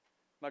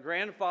My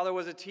grandfather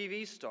was a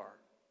TV star.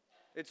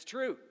 It's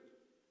true.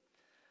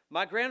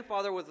 My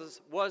grandfather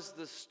was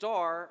the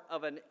star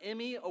of an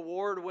Emmy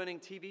award-winning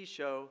TV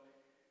show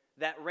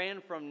that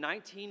ran from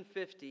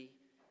 1950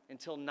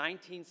 until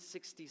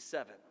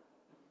 1967.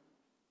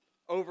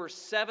 Over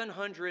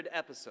 700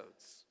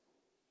 episodes.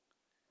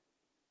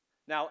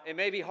 Now, it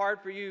may be hard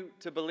for you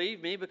to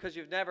believe me because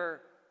you've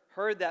never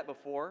heard that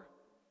before.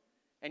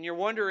 And you're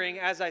wondering,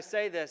 as I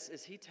say this,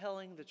 is he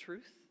telling the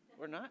truth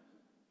or not?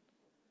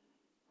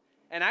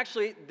 And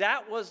actually,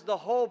 that was the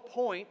whole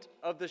point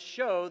of the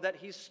show that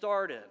he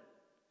starred in.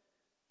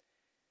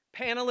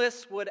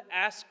 Panelists would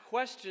ask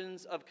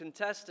questions of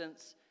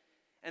contestants,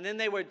 and then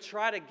they would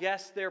try to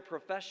guess their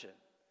profession,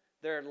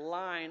 their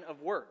line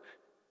of work.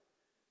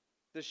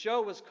 The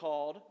show was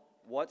called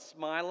What's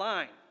My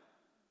Line?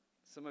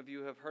 Some of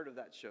you have heard of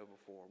that show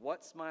before.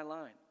 What's My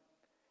Line?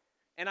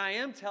 And I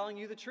am telling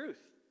you the truth.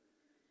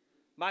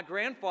 My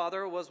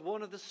grandfather was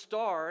one of the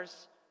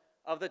stars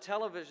of the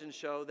television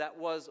show that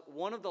was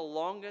one of the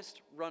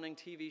longest running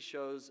TV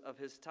shows of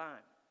his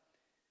time.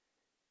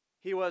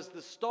 He was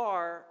the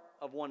star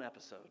of one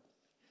episode.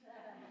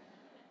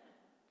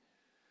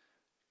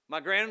 My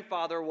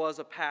grandfather was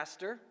a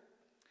pastor,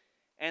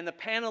 and the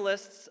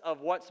panelists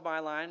of What's My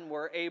Line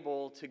were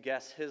able to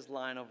guess his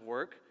line of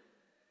work,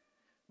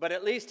 but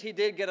at least he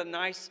did get a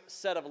nice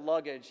set of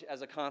luggage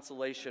as a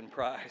consolation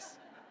prize.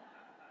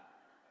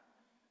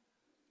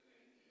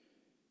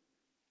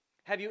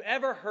 Have you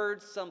ever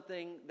heard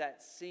something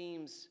that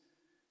seems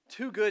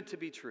too good to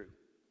be true?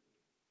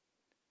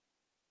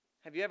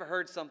 Have you ever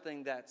heard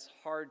something that's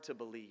hard to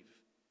believe?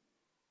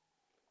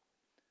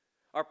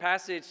 Our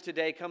passage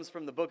today comes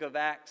from the book of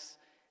Acts,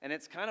 and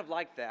it's kind of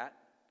like that.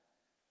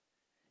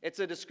 It's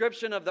a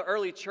description of the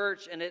early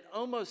church, and it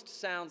almost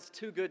sounds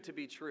too good to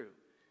be true,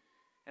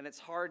 and it's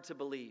hard to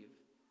believe.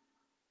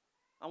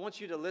 I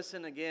want you to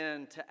listen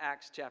again to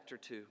Acts chapter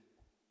 2.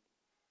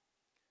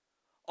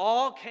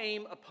 All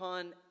came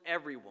upon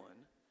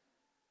everyone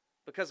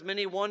because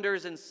many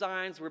wonders and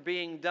signs were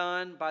being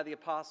done by the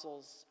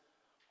apostles.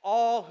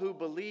 All who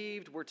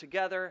believed were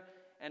together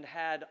and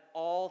had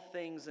all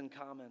things in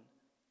common.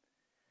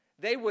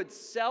 They would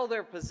sell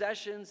their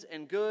possessions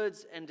and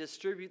goods and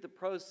distribute the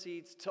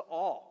proceeds to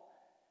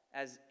all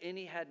as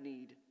any had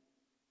need.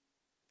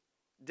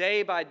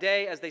 Day by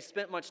day, as they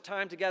spent much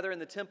time together in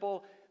the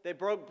temple, they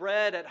broke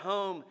bread at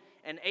home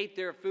and ate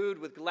their food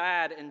with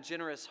glad and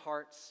generous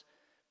hearts,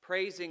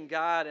 praising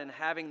God and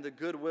having the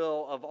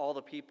goodwill of all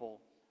the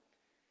people.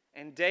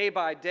 And day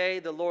by day,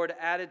 the Lord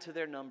added to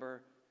their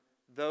number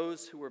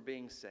those who were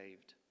being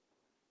saved.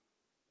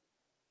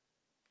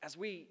 As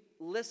we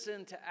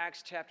listen to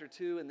Acts chapter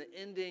 2 and the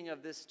ending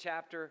of this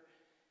chapter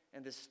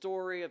and the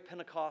story of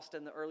Pentecost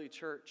and the early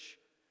church,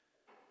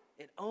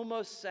 it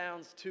almost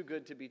sounds too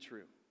good to be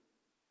true.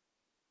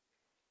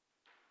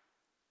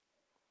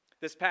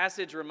 This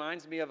passage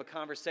reminds me of a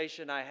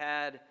conversation I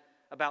had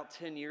about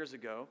 10 years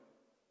ago.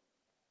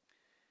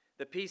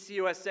 The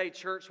PCUSA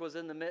church was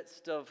in the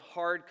midst of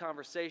hard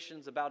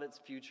conversations about its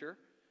future.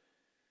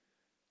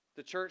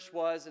 The church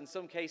was, in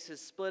some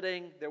cases,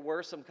 splitting. There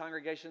were some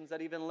congregations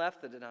that even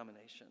left the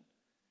denomination.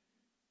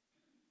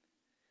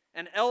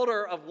 An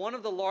elder of one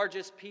of the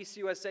largest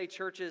PCUSA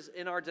churches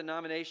in our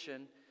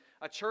denomination,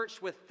 a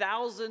church with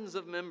thousands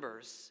of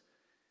members,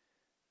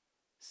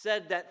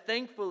 said that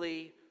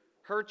thankfully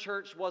her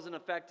church wasn't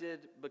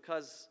affected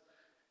because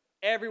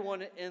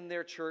everyone in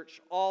their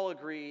church all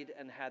agreed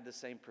and had the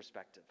same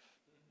perspective.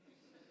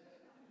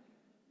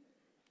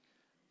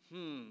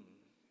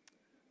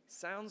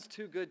 Sounds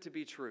too good to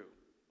be true.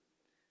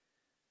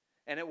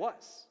 And it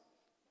was.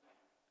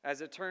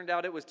 As it turned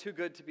out, it was too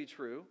good to be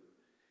true.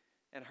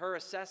 And her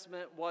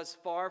assessment was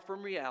far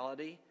from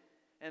reality.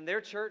 And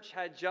their church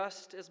had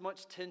just as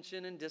much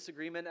tension and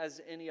disagreement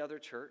as any other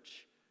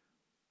church.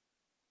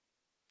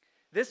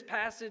 This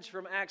passage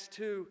from Acts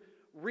 2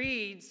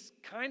 reads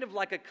kind of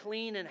like a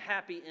clean and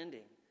happy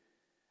ending.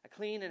 A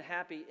clean and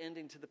happy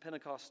ending to the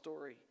Pentecost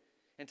story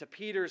and to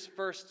Peter's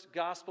first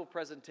gospel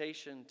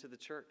presentation to the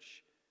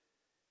church.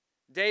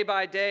 Day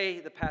by day,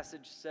 the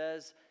passage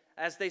says,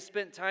 as they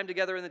spent time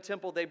together in the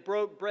temple, they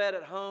broke bread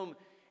at home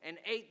and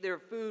ate their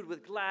food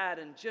with glad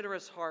and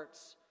generous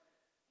hearts,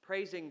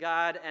 praising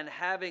God and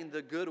having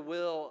the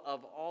goodwill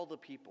of all the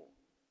people.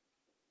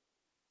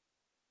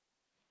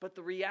 But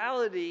the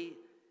reality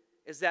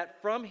is that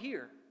from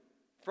here,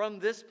 from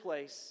this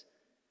place,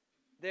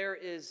 there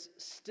is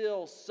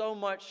still so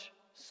much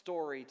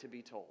story to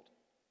be told.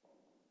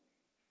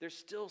 There's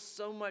still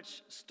so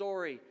much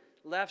story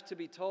left to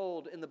be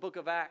told in the book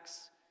of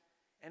Acts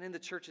and in the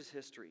church's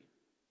history.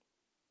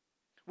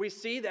 We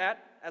see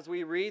that as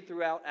we read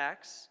throughout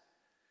Acts.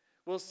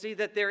 We'll see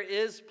that there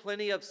is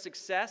plenty of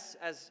success,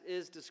 as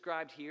is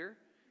described here,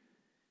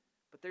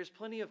 but there's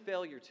plenty of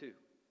failure too.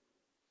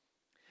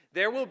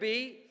 There will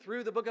be,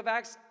 through the book of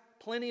Acts,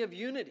 plenty of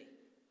unity,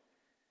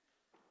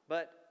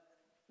 but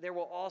there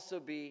will also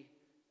be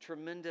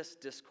tremendous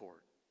discord.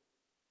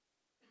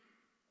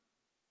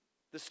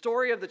 The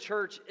story of the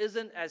church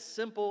isn't as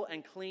simple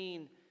and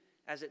clean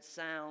as it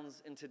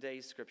sounds in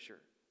today's scripture.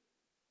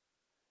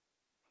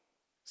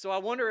 So I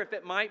wonder if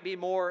it might be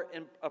more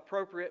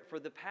appropriate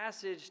for the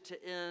passage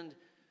to end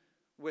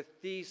with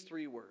these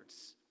three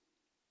words: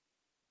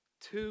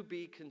 to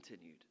be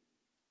continued.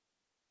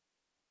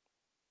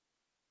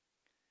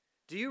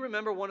 Do you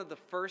remember one of the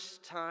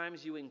first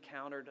times you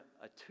encountered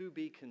a to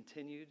be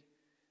continued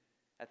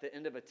at the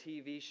end of a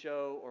TV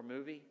show or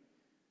movie?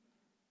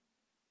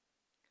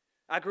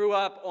 I grew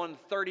up on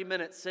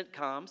 30-minute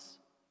sitcoms.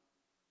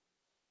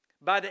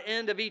 By the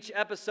end of each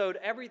episode,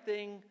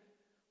 everything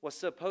was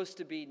supposed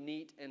to be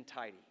neat and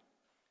tidy.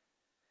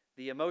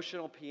 The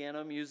emotional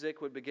piano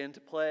music would begin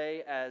to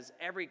play as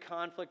every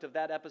conflict of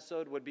that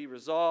episode would be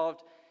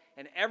resolved,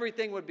 and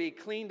everything would be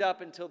cleaned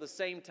up until the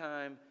same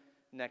time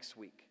next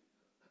week.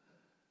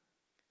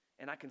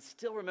 And I can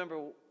still remember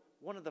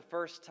one of the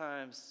first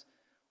times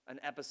an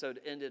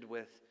episode ended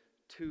with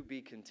 "to be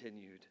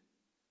continued."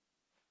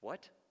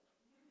 What?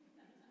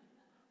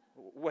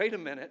 Wait a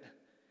minute.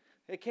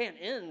 It can't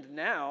end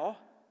now.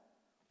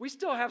 We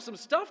still have some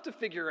stuff to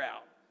figure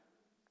out.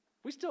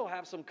 We still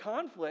have some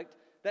conflict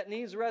that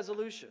needs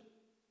resolution.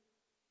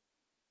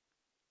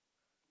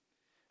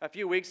 A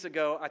few weeks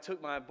ago, I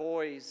took my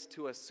boys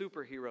to a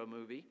superhero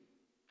movie.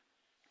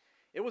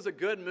 It was a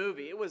good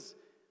movie. It was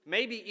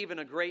maybe even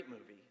a great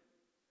movie.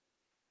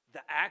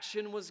 The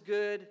action was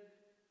good.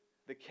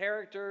 The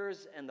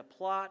characters and the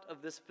plot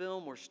of this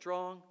film were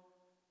strong.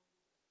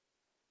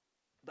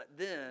 But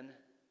then,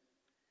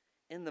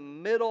 in the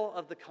middle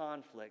of the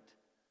conflict,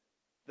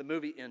 the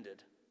movie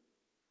ended.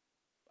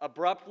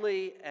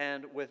 Abruptly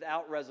and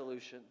without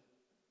resolution.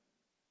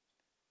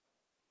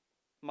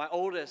 My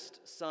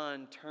oldest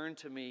son turned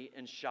to me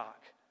in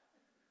shock.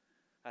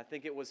 I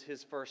think it was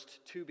his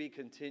first to be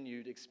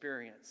continued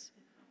experience.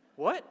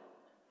 What?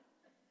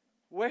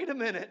 Wait a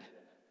minute.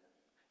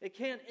 It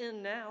can't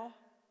end now.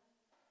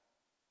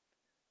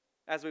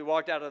 As we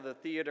walked out of the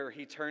theater,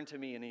 he turned to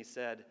me and he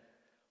said,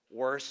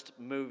 "Worst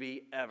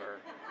movie ever."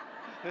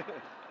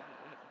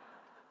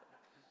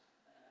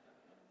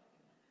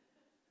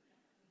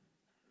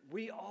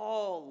 We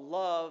all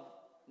love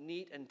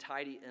neat and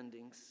tidy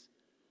endings,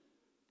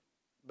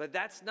 but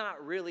that's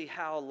not really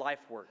how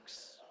life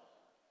works.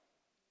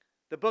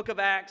 The book of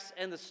Acts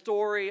and the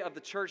story of the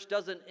church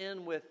doesn't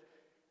end with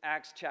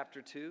Acts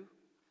chapter 2.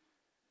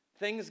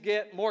 Things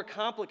get more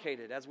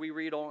complicated as we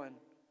read on.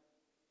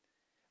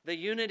 The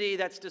unity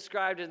that's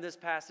described in this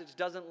passage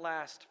doesn't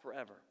last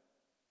forever.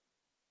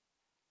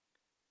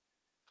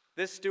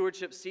 This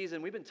stewardship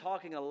season, we've been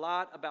talking a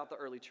lot about the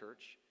early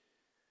church.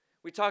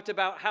 We talked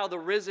about how the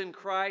risen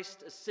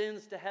Christ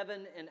ascends to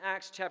heaven in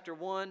Acts chapter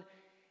 1,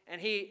 and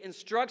he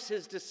instructs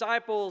his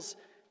disciples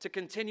to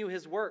continue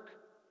his work.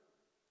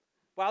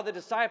 While the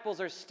disciples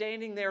are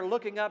standing there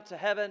looking up to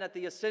heaven at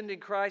the ascending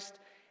Christ,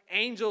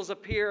 angels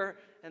appear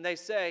and they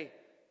say,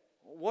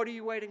 "What are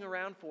you waiting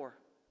around for?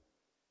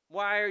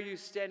 Why are you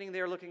standing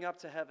there looking up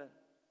to heaven?"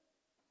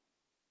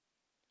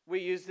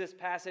 We use this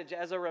passage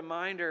as a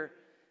reminder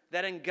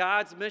that in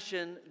God's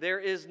mission, there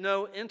is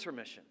no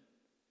intermission.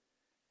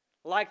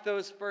 Like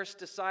those first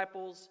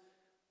disciples,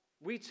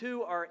 we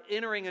too are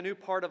entering a new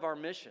part of our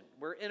mission.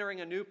 We're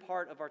entering a new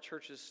part of our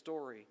church's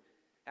story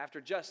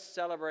after just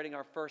celebrating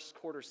our first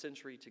quarter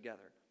century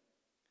together.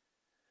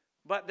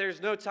 But there's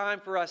no time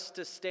for us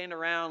to stand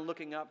around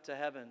looking up to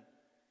heaven.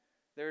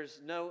 There's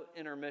no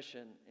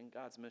intermission in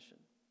God's mission.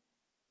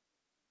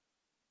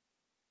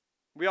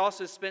 We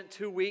also spent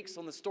 2 weeks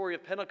on the story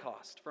of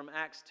Pentecost from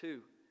Acts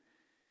 2.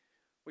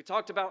 We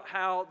talked about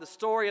how the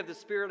story of the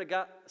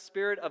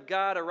Spirit of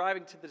God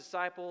arriving to the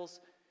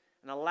disciples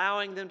and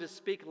allowing them to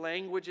speak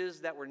languages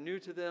that were new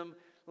to them,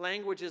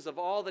 languages of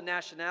all the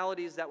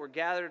nationalities that were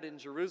gathered in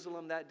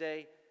Jerusalem that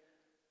day,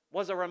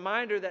 was a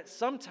reminder that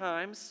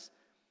sometimes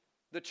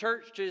the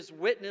church's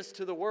witness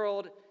to the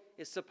world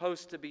is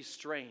supposed to be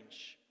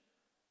strange,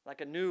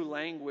 like a new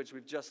language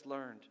we've just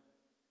learned.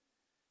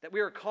 That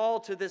we are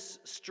called to this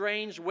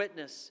strange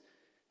witness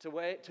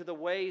to the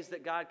ways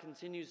that God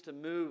continues to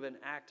move and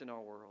act in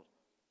our world.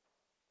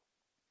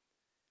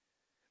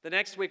 The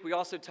next week, we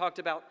also talked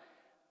about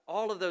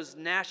all of those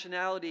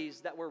nationalities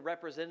that were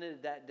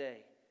represented that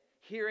day,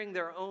 hearing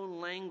their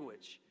own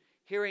language,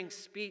 hearing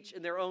speech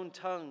in their own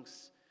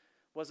tongues,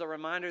 was a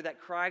reminder that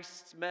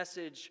Christ's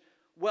message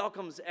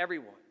welcomes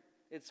everyone.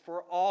 It's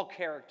for all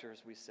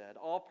characters, we said,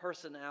 all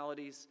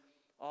personalities,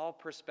 all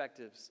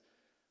perspectives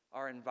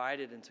are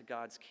invited into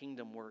God's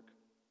kingdom work.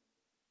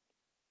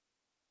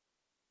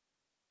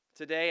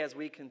 Today, as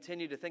we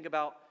continue to think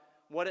about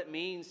what it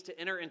means to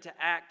enter into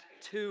Act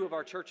 2 of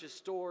our church's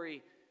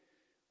story,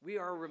 we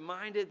are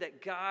reminded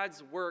that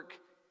God's work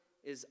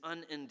is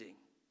unending.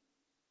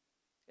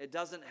 It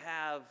doesn't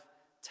have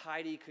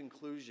tidy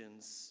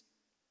conclusions.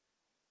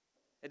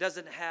 It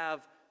doesn't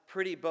have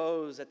pretty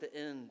bows at the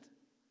end.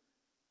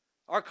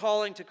 Our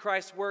calling to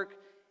Christ's work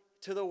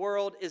to the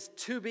world is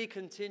to be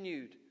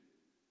continued,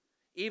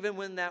 even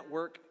when that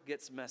work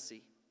gets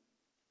messy.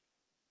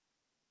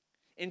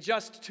 In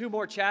just 2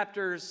 more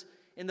chapters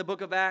in the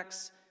book of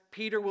Acts,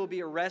 Peter will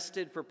be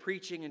arrested for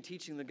preaching and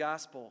teaching the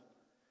gospel.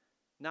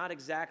 Not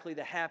exactly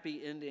the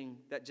happy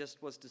ending that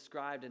just was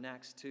described in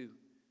Acts 2.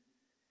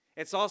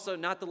 It's also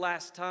not the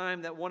last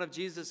time that one of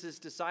Jesus'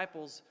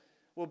 disciples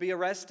will be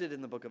arrested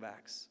in the book of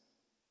Acts.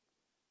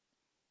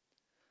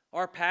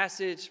 Our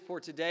passage for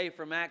today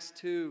from Acts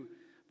 2,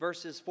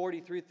 verses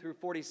 43 through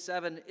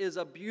 47, is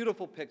a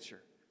beautiful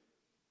picture.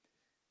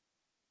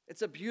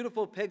 It's a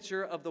beautiful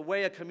picture of the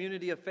way a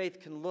community of faith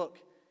can look.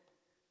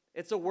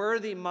 It's a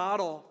worthy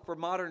model for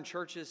modern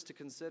churches to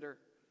consider.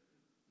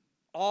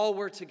 All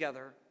were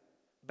together,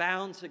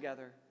 bound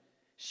together,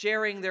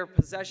 sharing their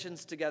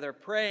possessions together,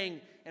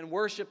 praying and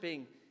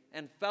worshiping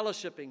and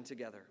fellowshipping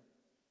together.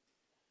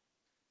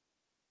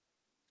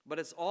 But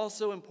it's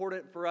also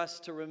important for us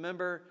to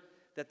remember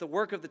that the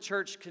work of the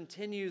church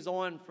continues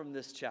on from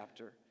this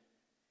chapter.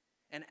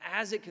 And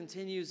as it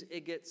continues,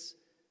 it gets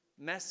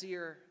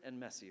messier and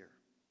messier.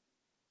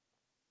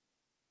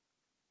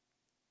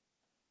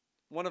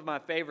 One of my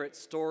favorite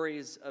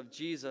stories of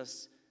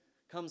Jesus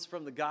comes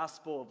from the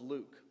Gospel of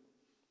Luke.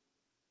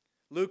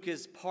 Luke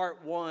is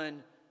part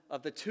one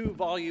of the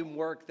 2-volume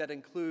work that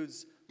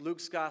includes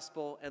Luke's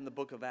Gospel and the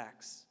book of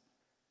Acts.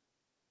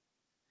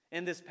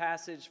 In this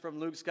passage from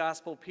Luke's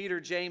Gospel, Peter,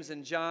 James,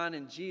 and John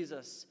and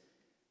Jesus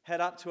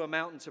head up to a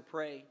mountain to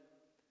pray.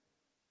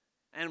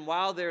 And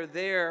while they're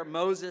there,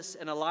 Moses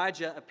and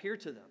Elijah appear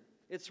to them.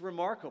 It's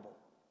remarkable.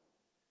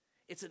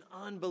 It's an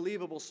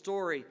unbelievable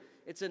story.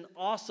 It's an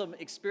awesome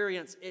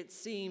experience. It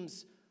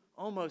seems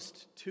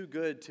almost too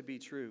good to be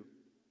true.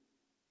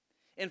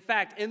 In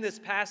fact, in this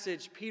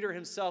passage, Peter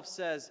himself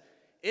says,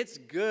 it's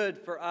good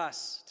for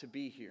us to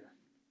be here.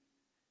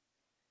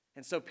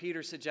 And so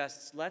Peter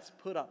suggests, let's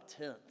put up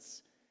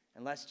tents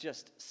and let's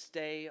just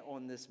stay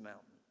on this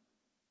mountain.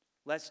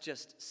 Let's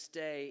just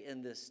stay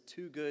in this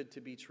too good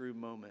to be true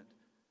moment.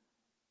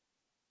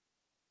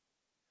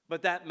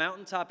 But that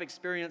mountaintop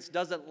experience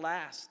doesn't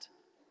last.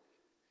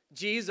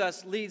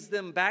 Jesus leads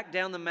them back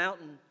down the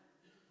mountain,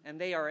 and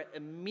they are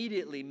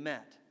immediately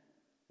met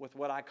with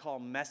what I call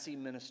messy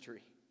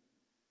ministry.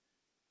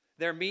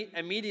 They're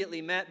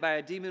immediately met by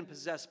a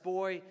demon-possessed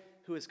boy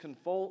who is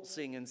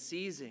convulsing and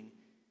seizing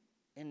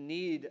in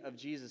need of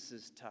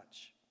Jesus'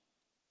 touch.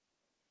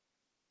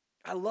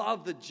 I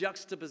love the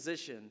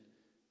juxtaposition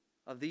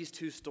of these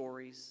two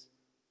stories.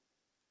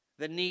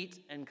 The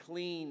neat and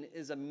clean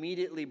is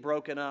immediately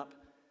broken up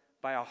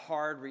by a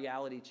hard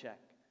reality check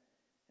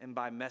and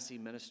by messy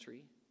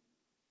ministry.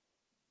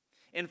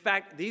 In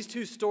fact, these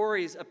two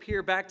stories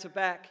appear back to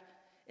back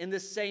in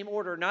this same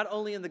order, not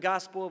only in the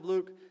Gospel of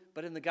Luke,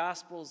 but in the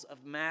Gospels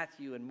of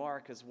Matthew and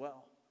Mark as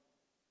well.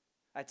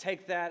 I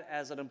take that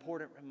as an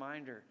important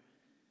reminder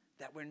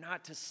that we're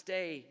not to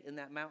stay in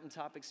that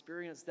mountaintop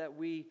experience, that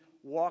we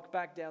walk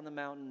back down the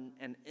mountain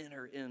and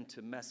enter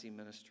into messy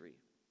ministry.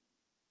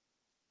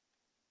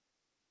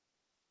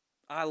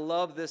 I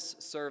love this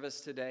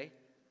service today.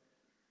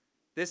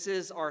 This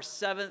is our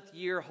 7th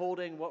year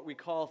holding what we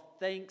call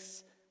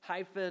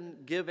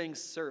Thanks-Giving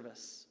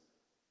service.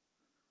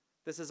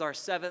 This is our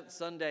 7th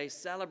Sunday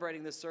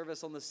celebrating this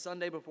service on the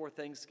Sunday before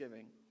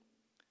Thanksgiving.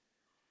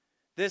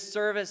 This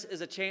service is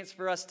a chance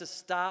for us to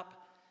stop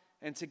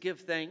and to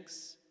give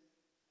thanks.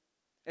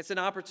 It's an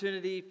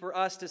opportunity for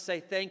us to say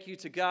thank you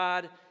to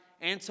God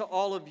and to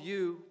all of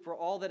you for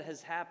all that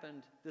has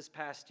happened this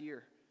past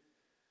year.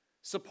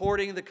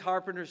 Supporting the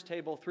Carpenter's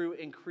Table through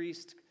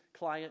increased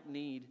client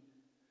need,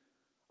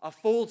 a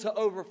full to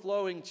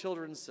overflowing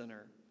children's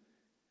center,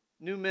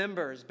 new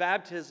members,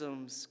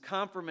 baptisms,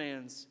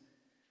 confirmands,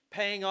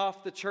 paying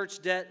off the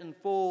church debt in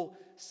full,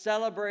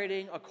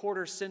 celebrating a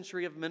quarter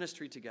century of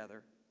ministry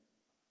together.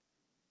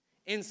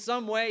 In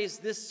some ways,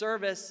 this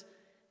service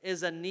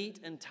is a neat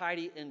and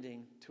tidy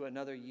ending to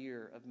another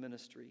year of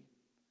ministry.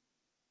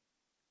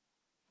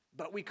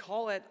 But we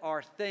call it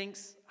our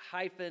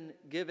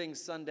Thanks-Giving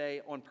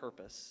Sunday on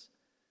purpose,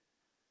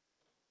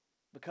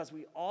 because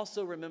we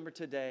also remember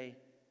today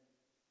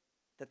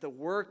that the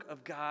work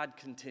of God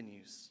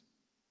continues.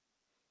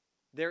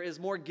 There is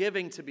more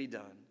giving to be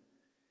done.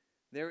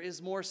 There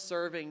is more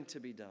serving to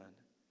be done.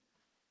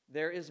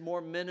 There is more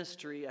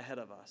ministry ahead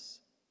of us.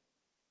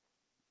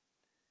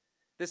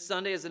 This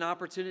Sunday is an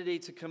opportunity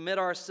to commit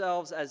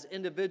ourselves as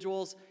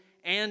individuals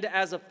and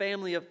as a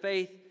family of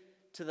faith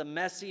to the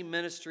messy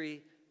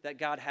ministry that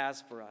God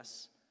has for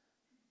us.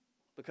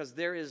 Because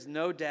there is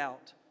no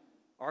doubt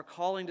our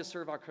calling to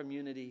serve our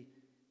community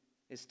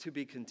is to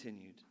be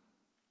continued.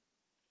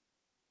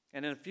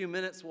 And in a few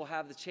minutes, we'll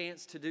have the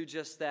chance to do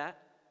just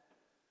that.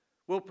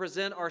 We'll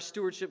present our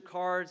stewardship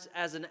cards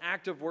as an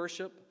act of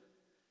worship,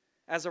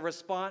 as a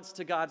response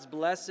to God's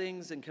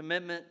blessings and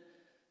commitment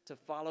to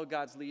follow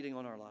God's leading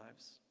on our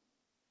lives.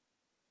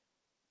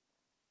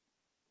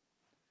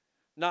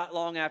 Not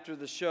long after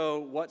the show,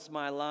 What's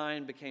My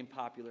Line became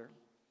popular,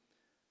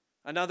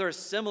 another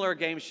similar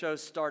game show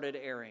started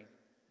airing,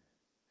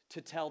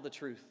 To Tell the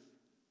Truth.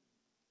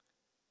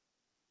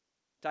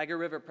 Tyger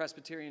River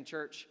Presbyterian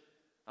Church,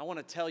 I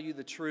want to tell you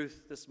the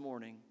truth this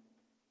morning.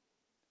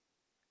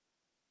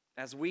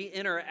 As we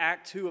enter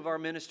Act 2 of our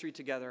ministry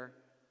together,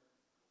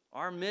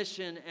 our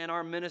mission and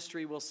our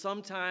ministry will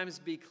sometimes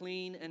be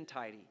clean and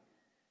tidy.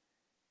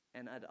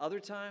 And at other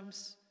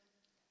times,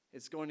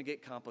 it's going to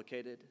get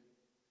complicated.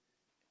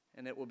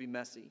 and it will be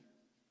messy.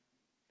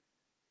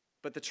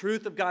 But the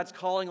truth of God's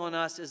calling on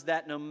us is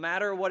that no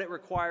matter what it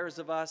requires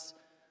of us,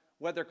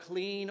 whether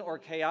clean or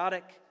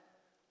chaotic,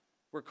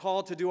 we're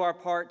called to do our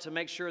part to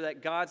make sure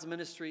that God's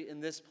ministry in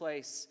this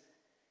place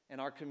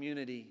and our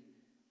community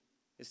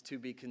is to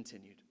be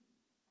continued.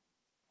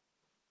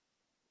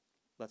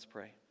 Let's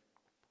pray.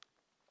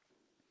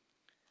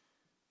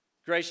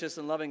 Gracious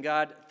and loving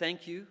God,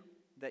 thank you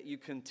that you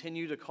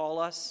continue to call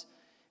us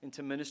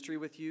into ministry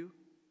with you.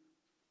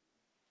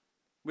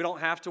 We don't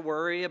have to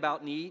worry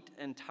about neat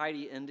and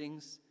tidy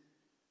endings.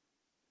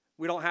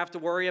 We don't have to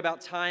worry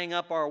about tying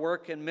up our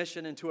work and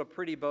mission into a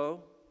pretty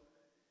bow.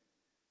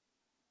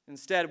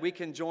 Instead, we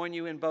can join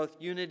you in both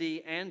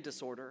unity and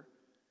disorder.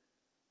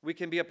 We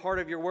can be a part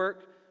of your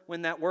work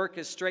when that work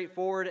is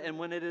straightforward and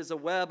when it is a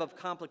web of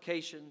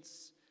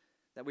complications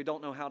that we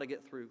don't know how to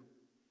get through.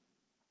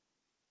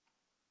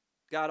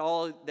 God,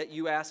 all that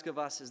you ask of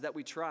us is that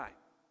we try.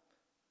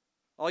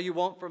 All you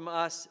want from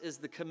us is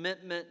the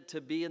commitment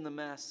to be in the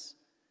mess,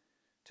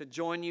 to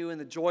join you in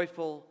the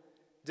joyful,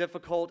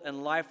 difficult,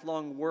 and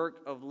lifelong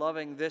work of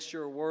loving this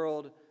your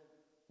world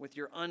with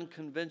your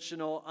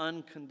unconventional,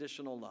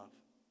 unconditional love.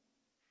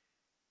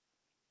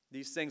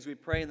 These things we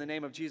pray in the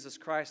name of Jesus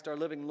Christ, our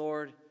living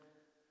Lord,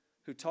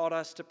 who taught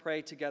us to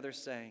pray together,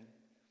 saying,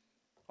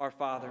 Our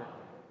Father,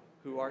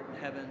 who art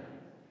in heaven,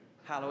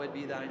 hallowed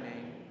be thy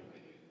name.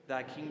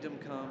 Thy kingdom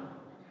come,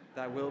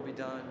 thy will be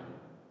done,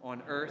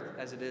 on earth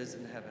as it is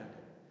in heaven.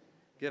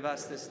 Give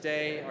us this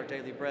day our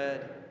daily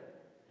bread,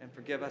 and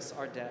forgive us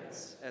our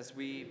debts as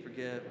we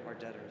forgive our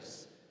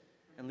debtors.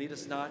 And lead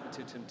us not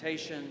into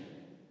temptation,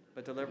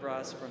 but deliver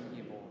us from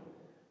evil.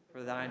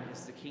 For thine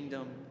is the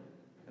kingdom,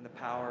 and the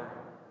power,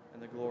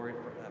 and the glory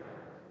forever.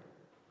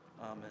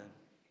 Amen.